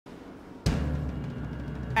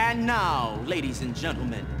And now, ladies and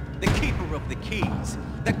gentlemen, the keeper of the keys,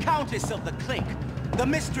 the countess of the clink, the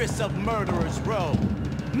mistress of Murderer's Row,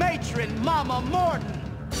 Matron Mama Morton.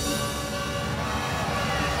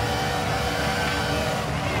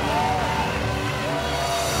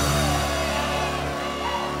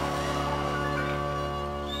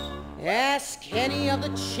 Ask any of the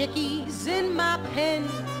chickies in my pen.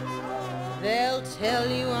 They'll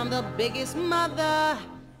tell you I'm the biggest mother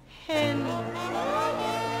hen.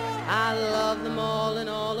 I love them all and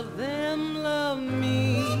all of them love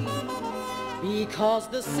me. Because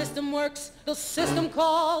the system works, the system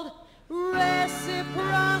called reciprocity.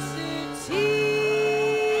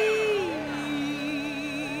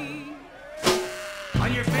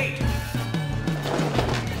 On your feet.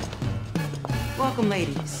 Welcome,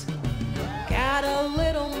 ladies. Got a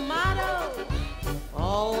little motto,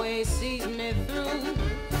 always sees me through.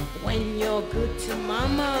 When you're good to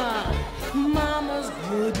mama, mama's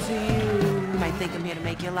good to you. You might think I'm here to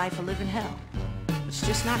make your life a living hell. It's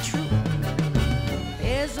just not true.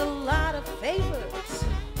 There's a lot of favors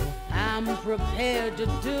I'm prepared to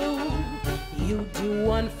do. You do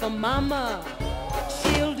one for mama,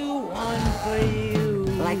 she'll do one for you.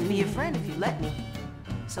 I'd like to be your friend if you let me.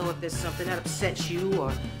 So if there's something that upsets you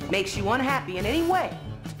or makes you unhappy in any way,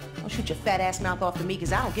 don't shoot your fat ass mouth off to me,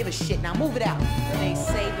 because I don't give a shit. Now move it out. They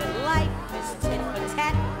say that life is tit for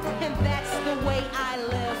tat, and that's the way I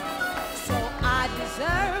live. So I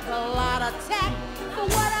deserve a lot of tact for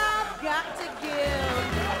what I've got to give.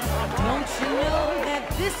 Don't you know that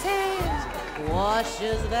this hand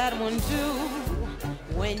washes that one too?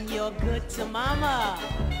 When you're good to mama,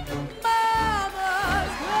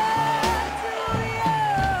 mama's good to you.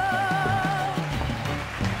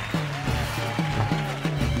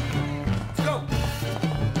 Let's go.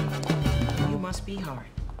 You must be hard.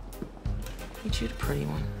 Ain't you the pretty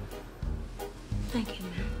one? Thank you,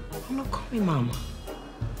 man. Oh, no, call me mama.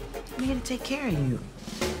 I'm here to take care of you.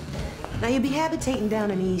 Now, you'll be habitating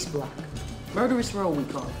down in the East Block. Murderous Row, we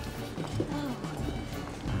call it. Oh.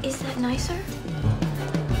 Is that nicer?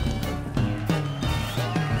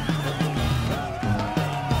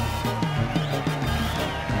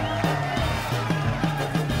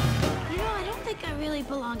 You know, I don't think I really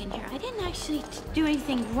belong in here. I didn't actually do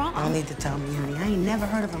anything wrong. I don't need to tell me, honey. I ain't never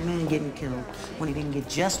heard of a man getting killed when he didn't get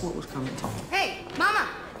just what was coming to him. Hey, Mama!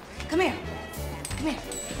 Come here. Come here.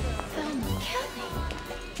 Velma Kelly.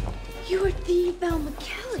 You were the Velma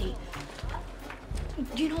Kelly.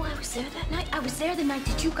 You know, I was there that night. I was there the night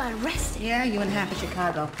that you got arrested. Yeah, you and half of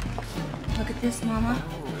Chicago. Look at this, Mama.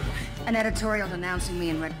 An editorial denouncing me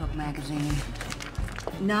in Red Book magazine.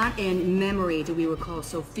 Not in memory do we recall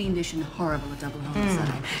so fiendish and horrible a double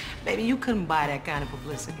homicide. Baby, you couldn't buy that kind of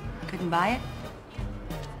publicity. Couldn't buy it?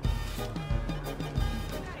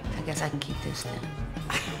 I guess I can keep this then.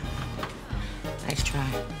 Nice try.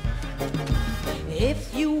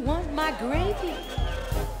 If you want my gravy,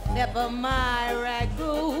 pepper my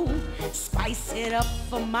ragu, spice it up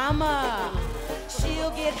for mama,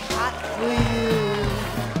 she'll get hot for you.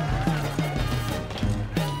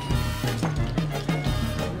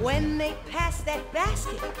 When they pass that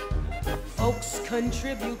basket, folks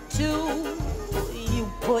contribute too.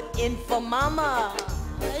 You put in for mama,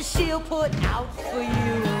 she'll put out for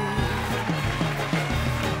you.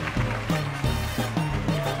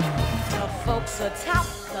 The folks atop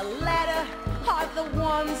the ladder are the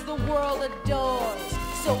ones the world adores.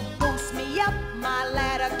 So boost me up my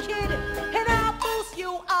ladder, kid, and I'll boost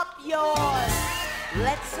you up yours.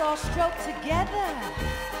 Let's all stroke together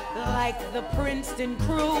like the Princeton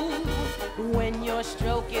crew. When you're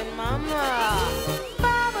stroking mama,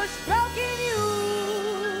 mama's stroking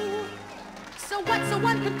you. So what's the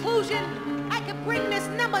one conclusion I could bring this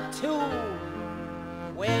number to?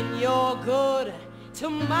 When you're good to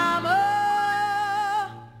mama,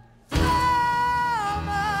 mama's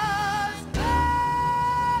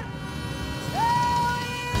good to you.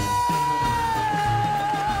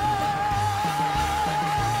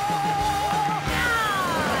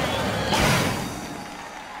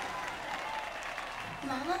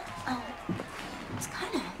 Mama? Oh, it's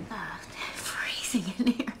kind of freezing in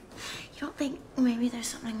here. You don't think maybe there's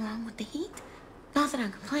something wrong with the heat? Not that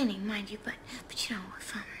I'm complaining, mind you, but you know,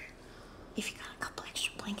 if you got a couple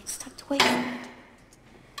extra blankets tucked away from it.